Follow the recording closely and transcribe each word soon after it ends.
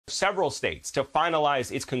several states to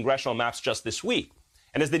finalize its congressional maps just this week.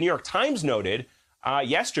 And as the New York Times noted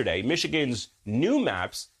yesterday, Michigan's new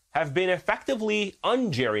maps have been effectively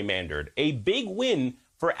ungerrymandered, a big win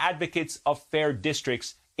for advocates of fair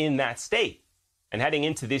districts in that state. And heading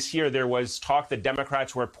into this year, there was talk that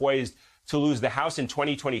Democrats were poised to lose the House in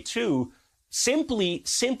 2022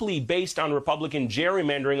 simply based on Republican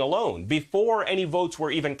gerrymandering alone, before any votes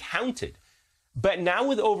were even counted. But now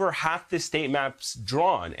with over half the state maps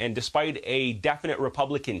drawn, and despite a definite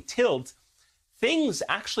Republican tilt, things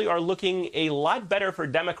actually are looking a lot better for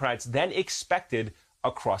Democrats than expected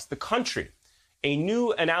across the country. A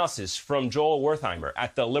new analysis from Joel Wertheimer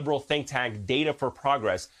at the liberal think tank Data for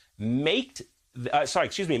Progress makes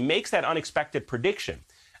that unexpected prediction.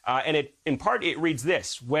 And in part, it reads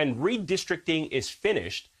this: when redistricting is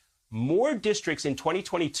finished, more districts in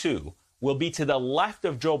 2022 will be to the left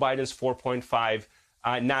of Joe Biden's 4.5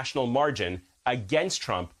 national margin against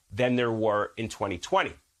Trump than there were in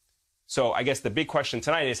 2020. So I guess the big question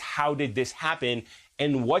tonight is, how did this happen,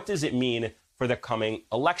 and what does it mean for the coming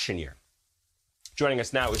election year? Joining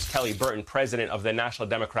us now is Kelly Burton, president of the National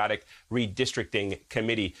Democratic Redistricting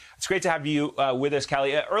Committee. It's great to have you with us,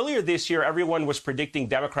 Kelly. Earlier this year, everyone was predicting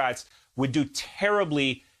Democrats would do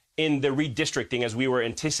terribly in the redistricting as we were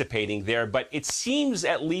anticipating there. But it seems,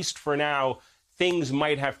 at least for now, things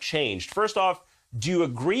might have changed. First off, do you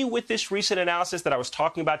agree with this recent analysis that I was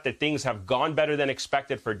talking about, that things have gone better than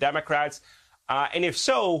expected for Democrats? And if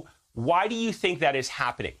so, why do you think that is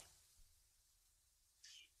happening?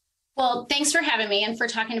 Well, thanks for having me and for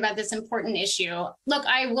talking about this important issue. Look,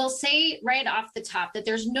 I will say right off the top that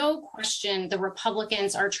there's no question the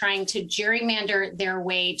Republicans are trying to gerrymander their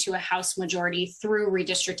way to a House majority through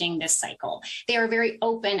redistricting this cycle. They are very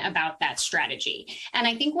open about that strategy. And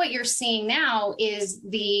I think what you're seeing now is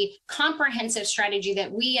the comprehensive strategy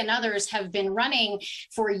that we and others have been running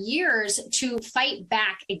for years to fight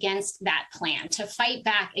back against that plan, to fight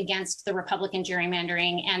back against the Republican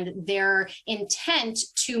gerrymandering and their intent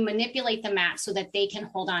to manipulate the map so that they can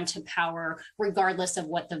hold on to power regardless of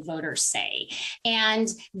what the voters say. And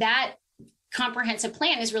that comprehensive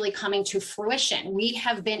plan is really coming to fruition. We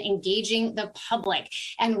have been engaging the public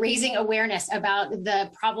and raising awareness about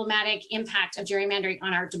the problematic impact of gerrymandering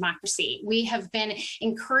on our democracy. We have been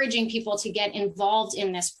encouraging people to get involved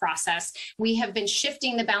in this process. We have been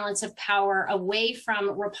shifting the balance of power away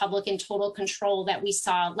from Republican total control that we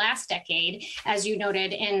saw last decade, as you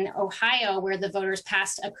noted, in Ohio, where the voters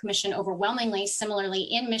passed a commission overwhelmingly, similarly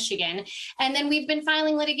in Michigan. And then we've been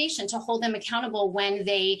filing litigation to hold them accountable when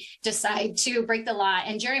they decide to break the law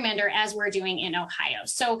and gerrymander, as we're doing in Ohio.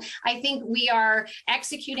 So I think we are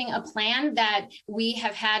executing a plan that we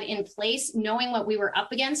have had in place, knowing what we were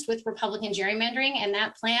up against with Republican gerrymandering, and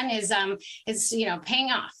that plan is paying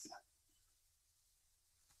off.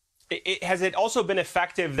 Has it also been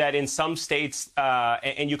effective that in some states,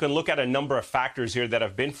 and you can look at a number of factors here that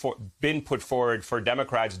have been put forward for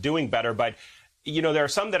Democrats doing better, but there are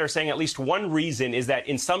some that are saying at least one reason is that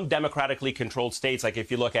in some democratically controlled states, like if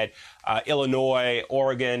you look at Illinois,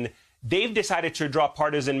 Oregon, they've decided to draw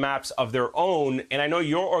partisan maps of their own. And I know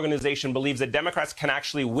your organization believes that Democrats can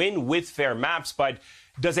actually win with fair maps, but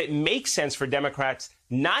does it make sense for Democrats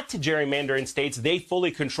not to gerrymander in states they fully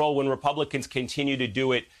control when Republicans continue to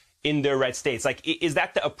do it in their red states? Like, is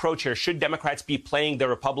that the approach here? Should Democrats be playing the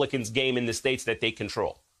Republicans' game in the states that they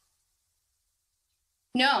control?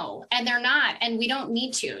 No, and they're not, and we don't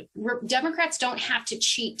need to. Democrats don't have to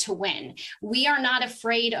cheat to win. We are not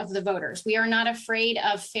afraid of the voters. We are not afraid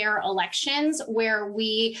of fair elections where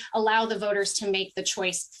we allow the voters to make the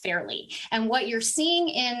choice fairly. And what you're seeing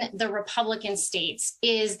in the Republican states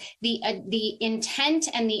is the intent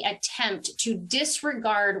and the attempt to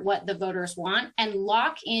disregard what the voters want and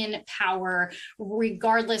lock in power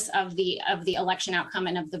regardless of the election outcome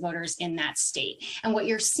and of the voters in that state. And what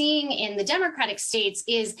you're seeing in the Democratic states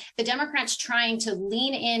is the Democrats trying to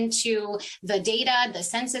lean into the data, the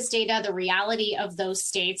census data, the reality of those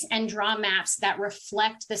states, and draw maps that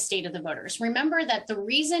reflect the state of the voters. Remember that the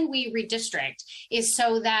reason we redistrict is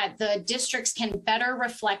so that the districts can better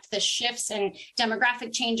reflect the shifts and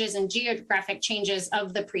demographic changes and geographic changes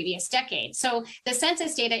of the previous decade. So the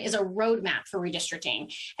census data is a roadmap for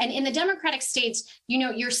redistricting. And in the Democratic states,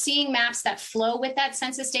 you're seeing maps that flow with that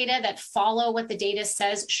census data, that follow what the data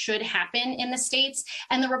says should happen in the states.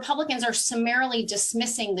 And the Republicans are summarily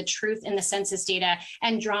dismissing the truth in the census data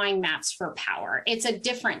and drawing maps for power. It's a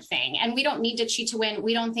different thing. And we don't need to cheat to win.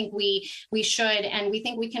 We don't think we should. And we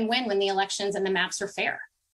think we can win when the elections and the maps are fair.